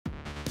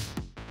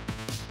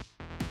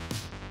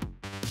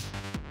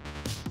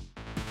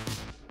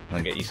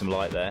I'll get you some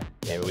light there.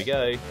 Here we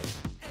go.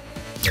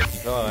 Safety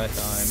fire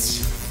time.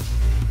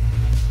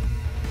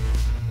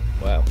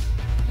 Wow,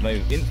 no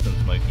instant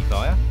smoky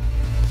fire.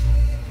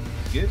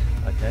 Good.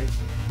 Okay.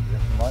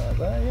 Got some light up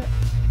there, yeah.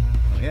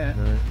 Oh yeah.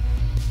 No.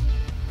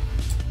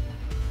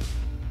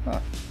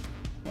 Ah.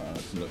 Well, that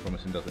doesn't look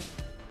promising, does it?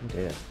 Oh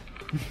dear.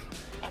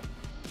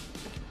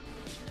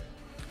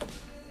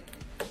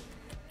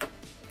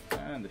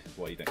 And this is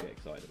why you don't get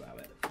excited about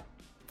it.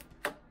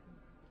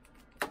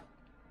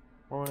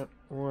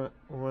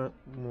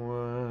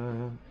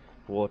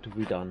 What have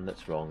we done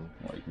that's wrong?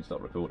 Well, you can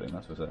stop recording,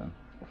 that's for certain.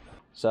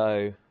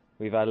 So,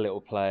 we've had a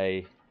little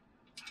play.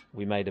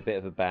 We made a bit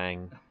of a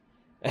bang.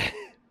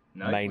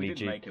 No, mainly we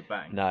didn't make a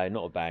bang. No,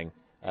 not a bang.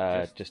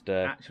 Just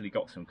actually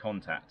got some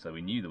contact, so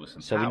we knew there was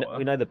some so power.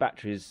 we know the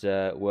battery's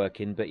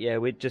working, but yeah,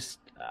 we're just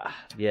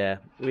we're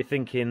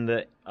thinking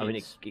that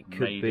it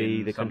could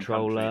be the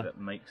controller that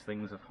makes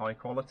things of high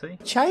quality.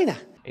 China.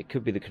 It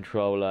could be the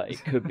controller.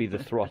 It could be the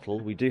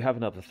throttle. We do have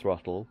another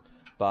throttle,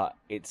 but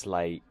it's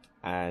late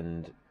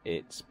and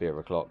it's beer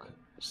o'clock,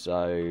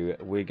 so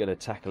we're going to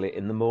tackle it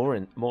in the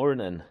morning.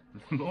 Morning.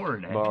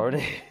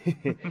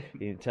 You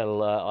can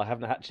tell I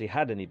haven't actually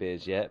had any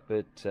beers yet,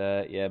 but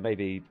yeah,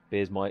 maybe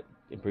beers might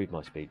improve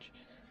my speech,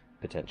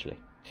 potentially.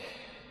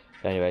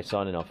 Anyway,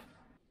 signing off.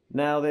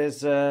 Now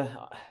there's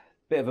a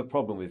bit of a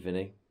problem with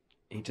Vinny.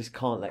 He just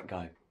can't let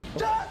go.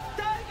 Just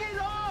take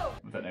it off!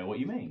 I don't know what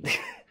you mean.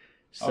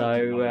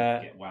 So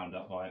get wound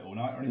up by it all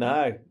night or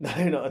anything?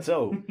 No, not at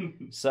all.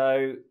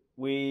 So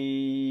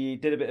we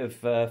did a bit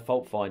of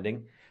fault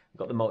finding,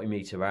 got the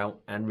multimeter out,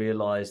 and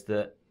realised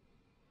that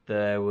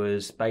there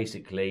was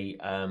basically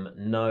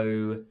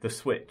no... The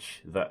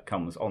switch that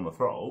comes on the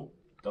throttle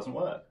doesn't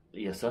work.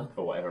 Yes, sir.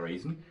 For whatever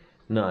reason.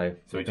 No,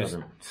 so we just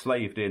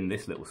slaved in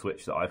this little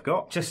switch that I've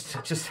got.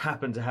 Just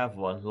happened to have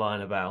one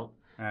lying about,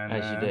 and,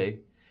 as you do.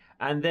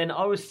 And then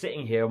I was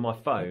sitting here on my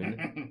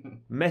phone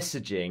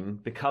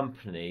messaging the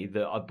company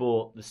that I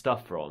bought the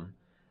stuff from,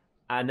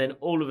 and then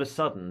all of a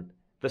sudden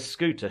the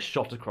scooter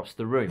shot across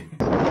the room.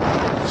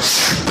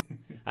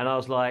 And I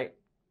was like,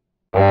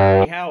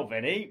 "How,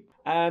 Vinny?"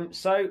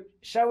 So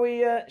shall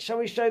we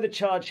show the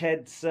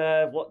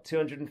Chargeheads what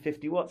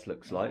 250 watts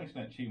looks like? I'm just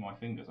going to chew my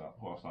fingers up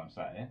whilst I'm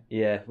sat here.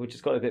 Yeah, we've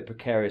just got a bit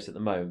precarious at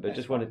the moment, but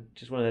just wanted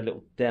a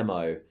little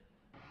demo.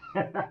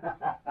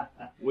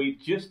 We've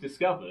just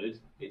discovered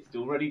it's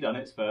already done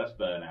its first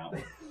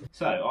burnout.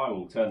 So I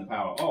will turn the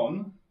power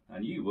on,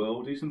 and you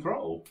will do some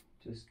throttle.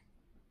 Just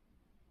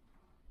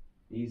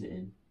ease it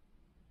in.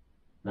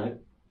 No,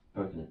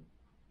 broken it.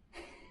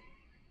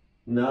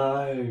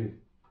 No.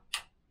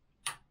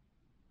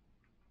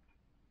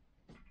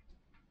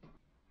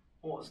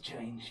 What's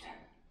changed?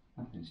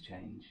 Nothing's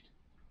changed.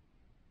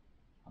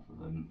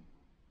 Other than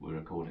we're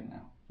recording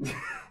now.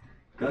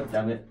 God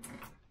damn it.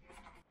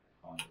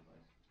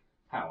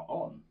 Power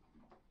on.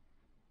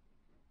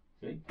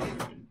 See? There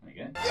you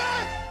go.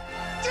 Yes!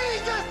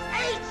 Jesus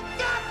H.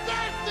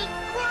 Goddamn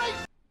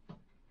Christ!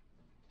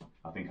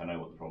 I think I know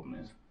what the problem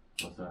is.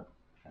 What's that?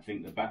 I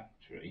think the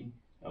battery...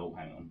 Oh,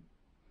 hang on.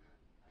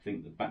 I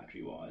think the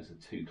battery wires are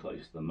too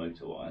close to the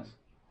motor wires.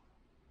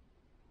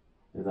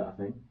 Is that a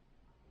thing?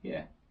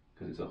 Yeah,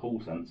 because it's a hall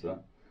sensor.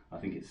 I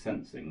think it's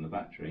sensing the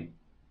battery.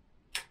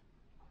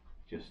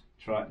 Just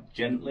try it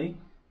gently.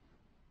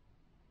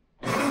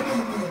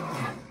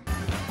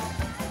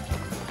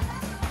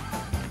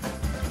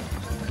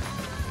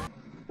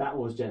 That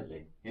was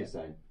gently, just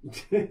saying.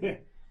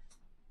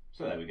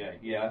 So there we go.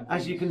 Yeah.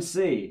 As you can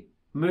see,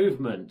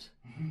 movement.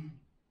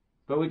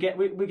 But we're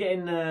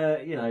getting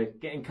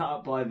getting cut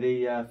up by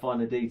the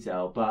finer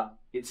detail. But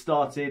it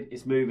started.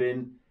 It's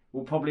moving.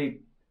 We'll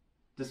probably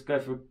just go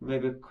for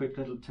maybe a quick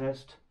little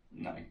test.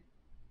 No.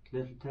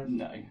 Little test.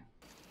 No.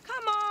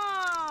 Come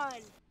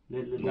on!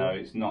 Little. No,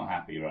 it's not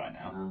happy right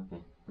now. Oh,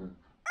 okay.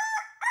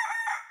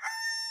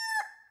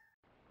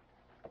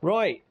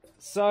 Right.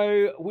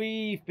 So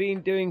we've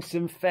been doing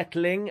some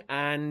fettling,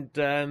 and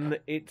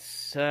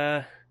it's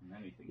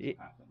Many things have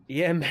happened.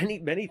 Yeah,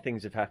 many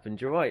things have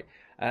happened. You're right.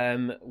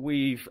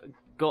 We've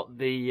got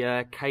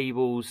the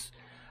cables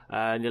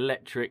and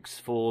electrics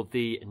for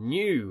the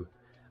new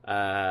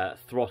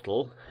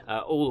throttle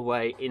all the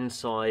way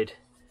inside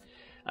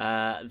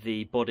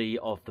the body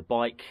of the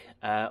bike.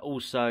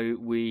 Also,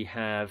 we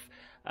have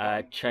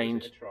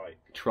changed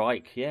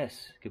trike.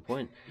 Yes, good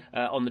point.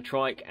 On the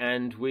trike,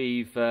 and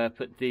we've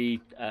put the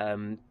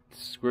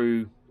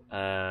screw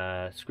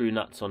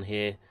nuts on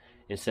here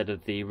instead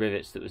of the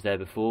rivets that was there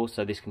before,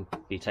 so this can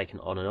be taken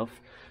on and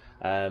off.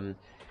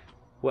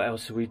 What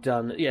else have we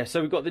done? Yeah,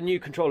 so we've got the new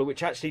controller,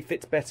 which actually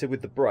fits better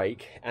with the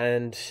brake,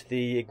 and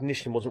the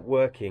ignition wasn't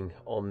working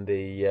on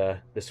the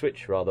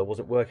switch, rather,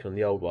 wasn't working on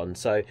the old one.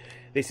 So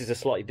this is a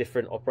slightly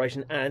different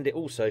operation, and it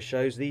also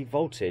shows the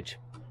voltage.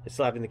 It's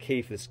still having the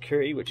key for the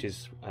security, which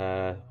is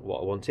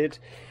what I wanted.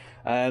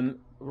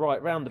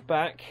 Right, round the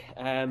back,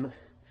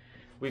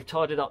 we've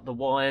tidied up the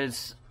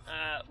wires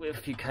with a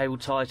few cable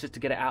ties just to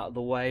get it out of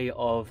the way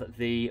of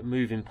the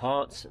moving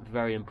parts.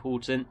 Very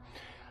important.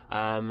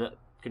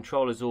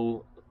 Controllers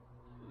all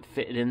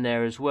fitted in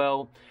there as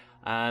well.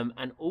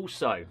 And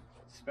also,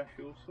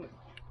 Special switch.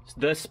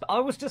 I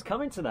was just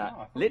coming to that,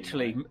 Oh,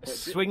 literally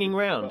swinging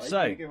round. So,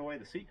 are you gonna give away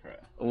the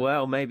secret?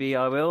 well, maybe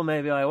I will,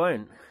 maybe I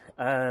won't.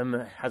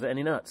 Has it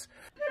any nuts?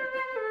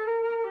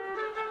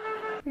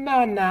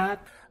 No, not.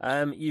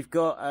 You've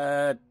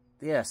got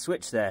yeah,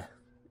 switch there.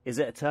 Is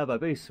it a turbo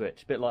boost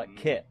switch? A bit like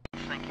Kit.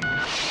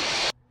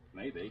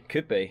 Maybe.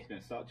 Could be. It's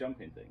gonna start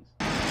jumping things.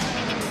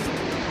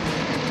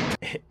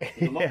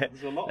 Yeah,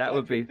 There's a lot that of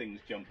would be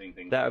things jumping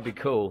things. that would be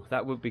cool.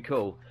 That would be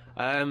cool.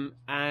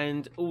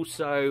 And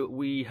also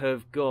we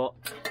have got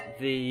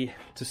to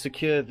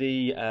secure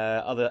the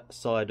other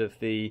side of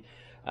the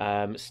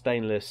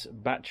stainless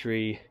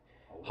battery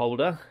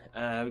holder.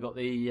 We've got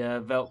the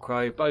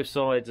Velcro both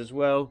sides as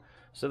well.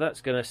 So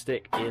that's going to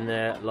stick in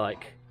there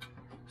like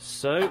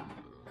so.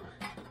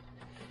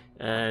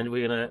 And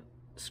we're going to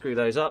screw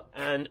those up.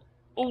 And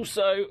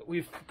also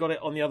we've got it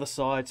on the other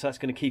side, so that's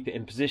going to keep it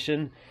in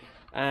position.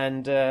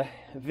 And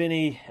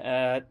Vinny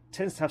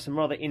tends to have some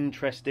rather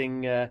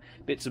interesting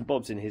bits and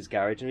bobs in his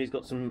garage, and he's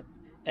got some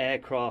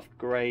aircraft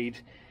grade,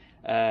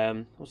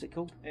 what's it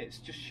called? It's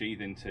just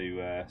sheathing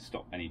to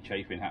stop any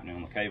chafing happening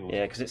on the cables.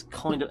 Yeah, because it's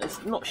kind of,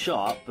 it's not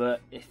sharp, but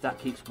if that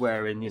keeps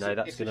wearing, you know,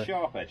 that's it's a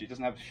sharp edge. It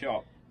doesn't have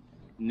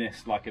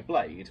sharpness like a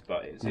blade,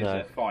 but it's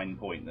a fine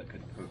point that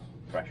could put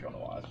pressure on the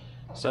wires.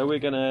 So we're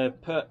going to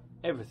put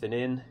everything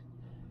in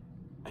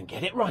and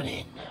get it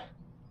running.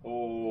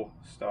 Or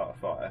start a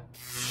fire.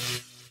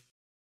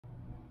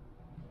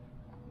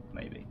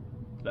 Maybe.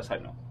 Let's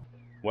hope not.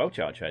 Well,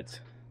 Chargeheads,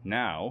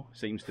 now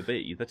seems to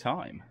be the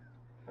time.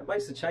 It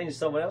makes the change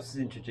someone else is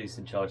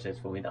introducing Chargeheads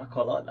for me. I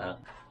quite like that.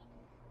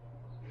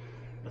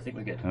 I think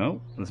we're good. Oh,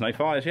 there's no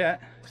fires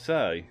yet.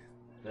 So.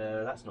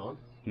 That's not on.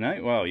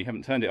 No, well, you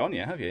haven't turned it on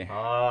yet, have you?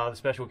 Ah, the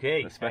special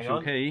key. The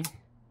special key.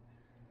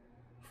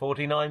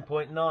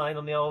 49.9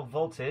 on the old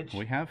voltage.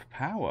 We have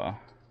power.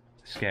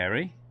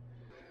 Scary.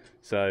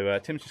 So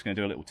Tim's just going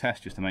to do a little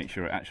test just to make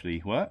sure it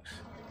actually works.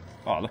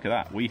 Oh, look at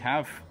that. We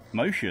have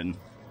motion.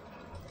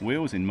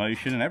 Wheels in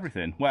motion and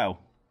everything. Well,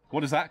 what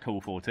does that call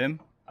for,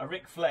 Tim? A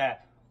Ric Flair.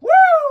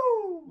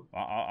 Woo!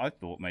 I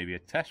thought maybe a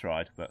test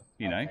ride, but,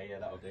 you know. Okay, yeah,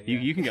 that'll do, yeah.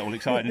 You can get all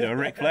excited and do a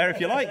Ric Flair if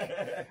you like.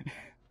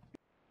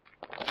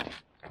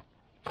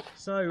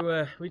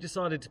 So, we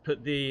decided to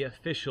put the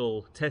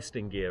official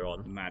testing gear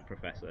on. Mad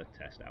Professor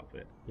test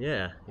outfit.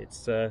 Yeah,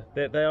 it's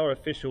they are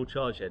official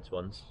Chargeheads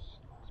ones.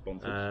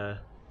 Sponsored.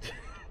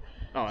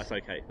 Oh, that's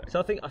okay though. So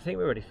I think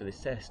we're ready for this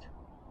test.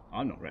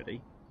 I'm not ready.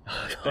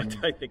 I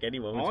don't think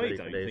anyone was ready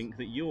for this. I don't think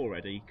that you're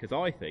ready, because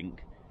I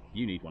think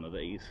you need one of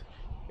these.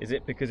 Is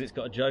it because it's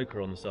got a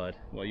joker on the side?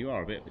 Well, you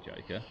are a bit of a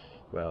joker.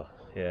 Well,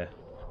 yeah.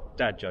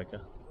 Dad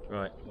joker.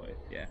 Right. Well,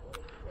 yeah.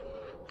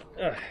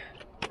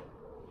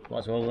 Might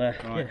as well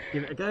yeah,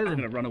 give it a go then. I'm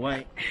going to run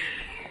away.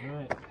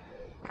 Right.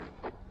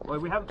 Well,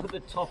 we haven't put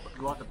the top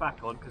like the back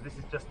on because this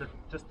is just a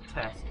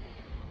test.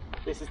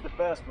 This is the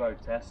first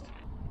road test.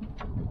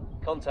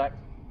 Contact.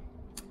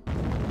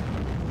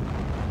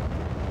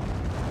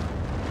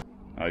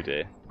 Oh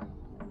dear.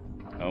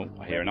 Oh,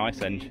 I hear an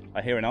ice engine.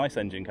 I hear an ice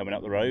engine coming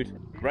up the road.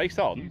 Race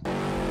on.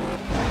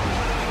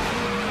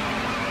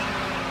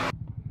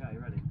 Okay,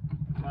 ready.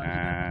 Well,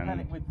 And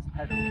pedal with this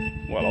pedal.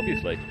 well,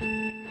 obviously.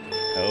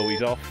 Oh,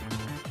 he's off.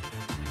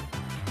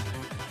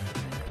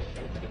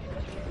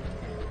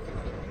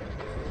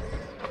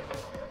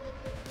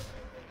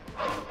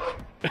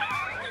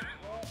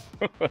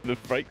 The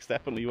brakes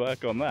definitely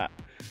work on that.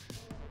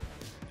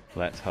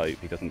 Let's hope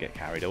he doesn't get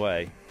carried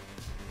away.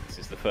 This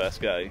is the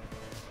first go.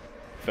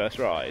 First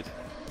ride.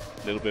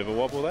 A little bit of a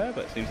wobble there,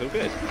 but it seems all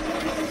good.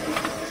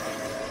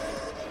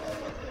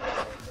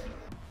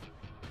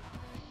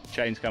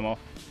 Chains come off.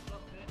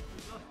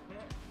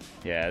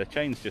 Yeah, the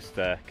chains just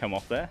come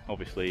off there.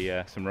 Obviously,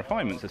 some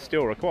refinements are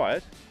still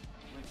required.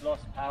 We've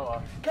lost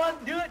power.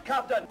 Can't do it,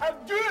 Captain. I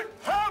do it.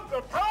 Have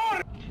the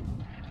power.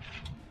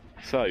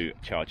 So,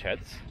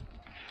 Chargeheads,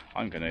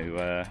 I'm going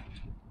to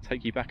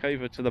take you back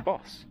over to the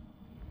boss.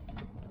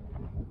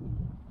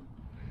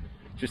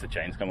 Just the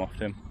chains come off,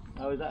 Tim.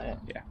 Oh, is that it?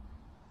 Yeah.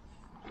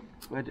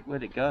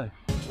 Where'd it go?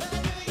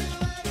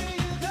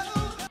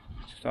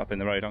 Just up in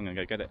the road, I'm going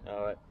to go get it.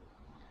 Alright.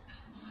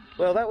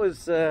 Well, that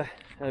was... let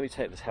me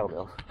take this helmet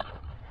off.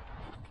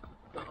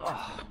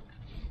 Oh,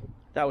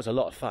 that was a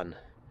lot of fun.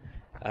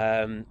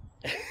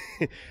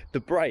 The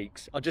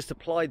brakes, I just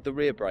applied the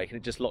rear brake and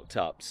it just locked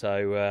up,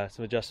 so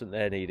some adjustment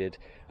there needed,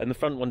 and the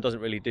front one doesn't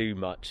really do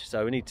much,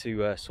 so we need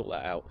to sort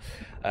that out.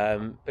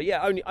 But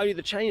yeah, only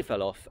the chain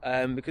fell off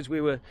because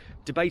we were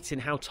debating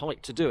how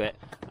tight to do it,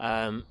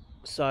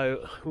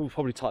 so we'll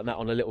probably tighten that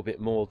on a little bit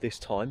more this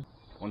time.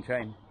 One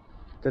chain.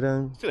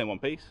 Ta-da. Still in one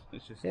piece.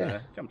 It's just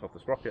jumped off the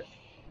sprocket.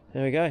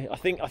 There we go. I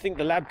think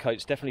the lab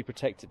coat's definitely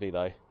protected me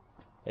though.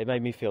 It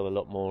made me feel a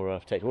lot more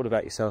protected. What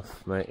about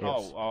yourself, mate?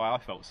 Oh, I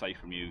felt safe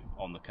from you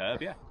on the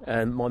curb, yeah.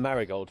 And my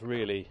Marigold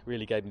really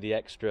gave me the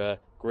extra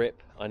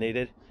grip I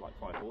needed. It's like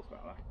 5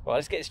 horsepower. Right,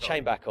 let's get this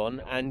chain back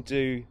on and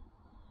do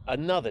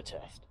another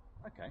test.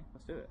 Okay,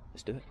 let's do it.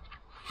 Let's do it.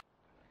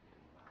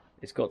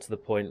 It's got to the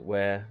point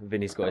where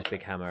Vinny's got his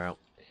big hammer out.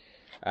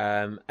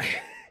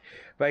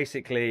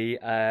 basically,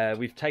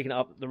 we've taken it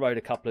up the road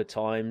a couple of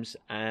times,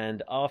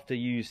 and after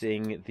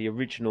using the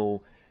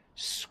original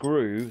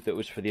screw that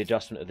was for the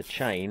adjustment of the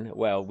chain,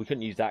 well, we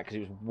couldn't use that because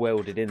it was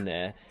welded in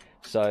there,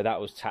 so that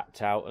was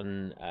tapped out,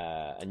 and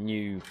a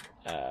new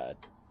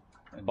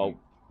bolt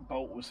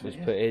was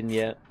put in.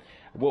 Yeah.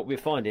 What we're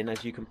finding,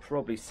 as you can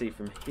probably see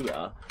from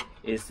here,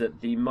 is that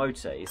the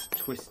motor is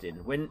twisting.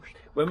 When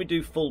we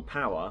do full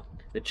power,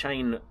 the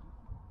chain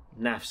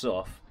naffs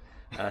off.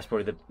 That's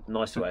probably the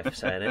nicer way of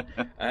saying it.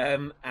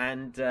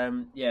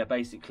 Yeah,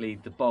 basically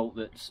the bolt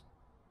that's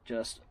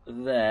just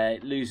there,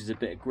 it loses a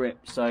bit of grip.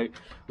 So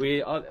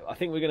I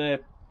think we're going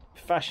to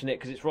fashion it,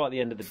 because it's right at the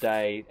end of the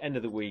day, end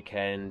of the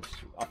weekend.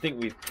 I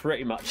think we've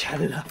pretty much had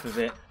enough of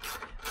it.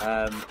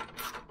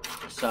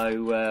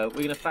 So we're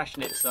going to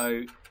fashion it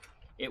so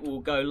it will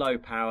go low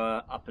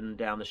power up and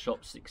down the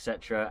shops,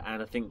 etc.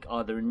 And I think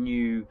either a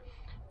new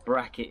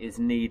bracket is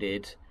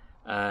needed,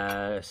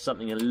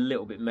 something a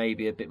little bit,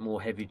 maybe a bit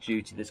more heavy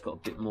duty, that's got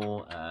a bit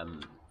more,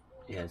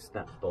 yes,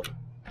 that bolt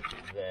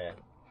there.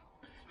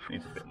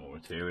 Needs a bit more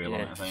material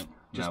on it, I think.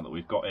 Now that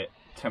we've got it,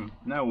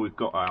 now we've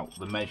got out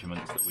the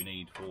measurements that we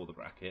need for the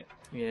bracket.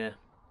 Yeah.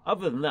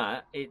 Other than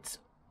that,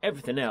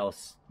 everything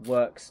else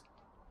works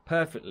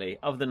perfectly,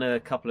 other than a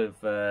couple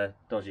of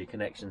dodgy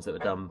connections that were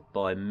done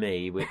by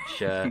me,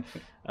 which I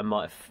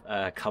might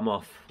have come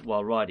off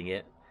while riding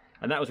it,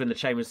 and that was when the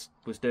chain was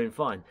doing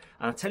fine.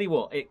 And I tell you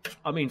what,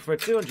 I mean, for a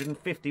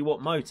 250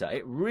 watt motor,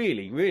 it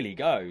really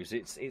goes.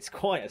 It's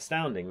quite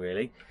astounding,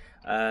 really.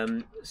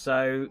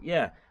 So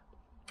yeah,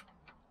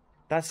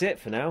 that's it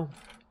for now.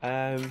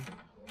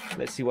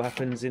 Let's see what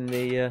happens in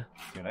the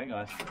Good day,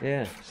 guys.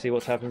 Yeah, see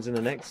what happens in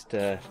the next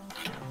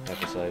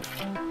episode.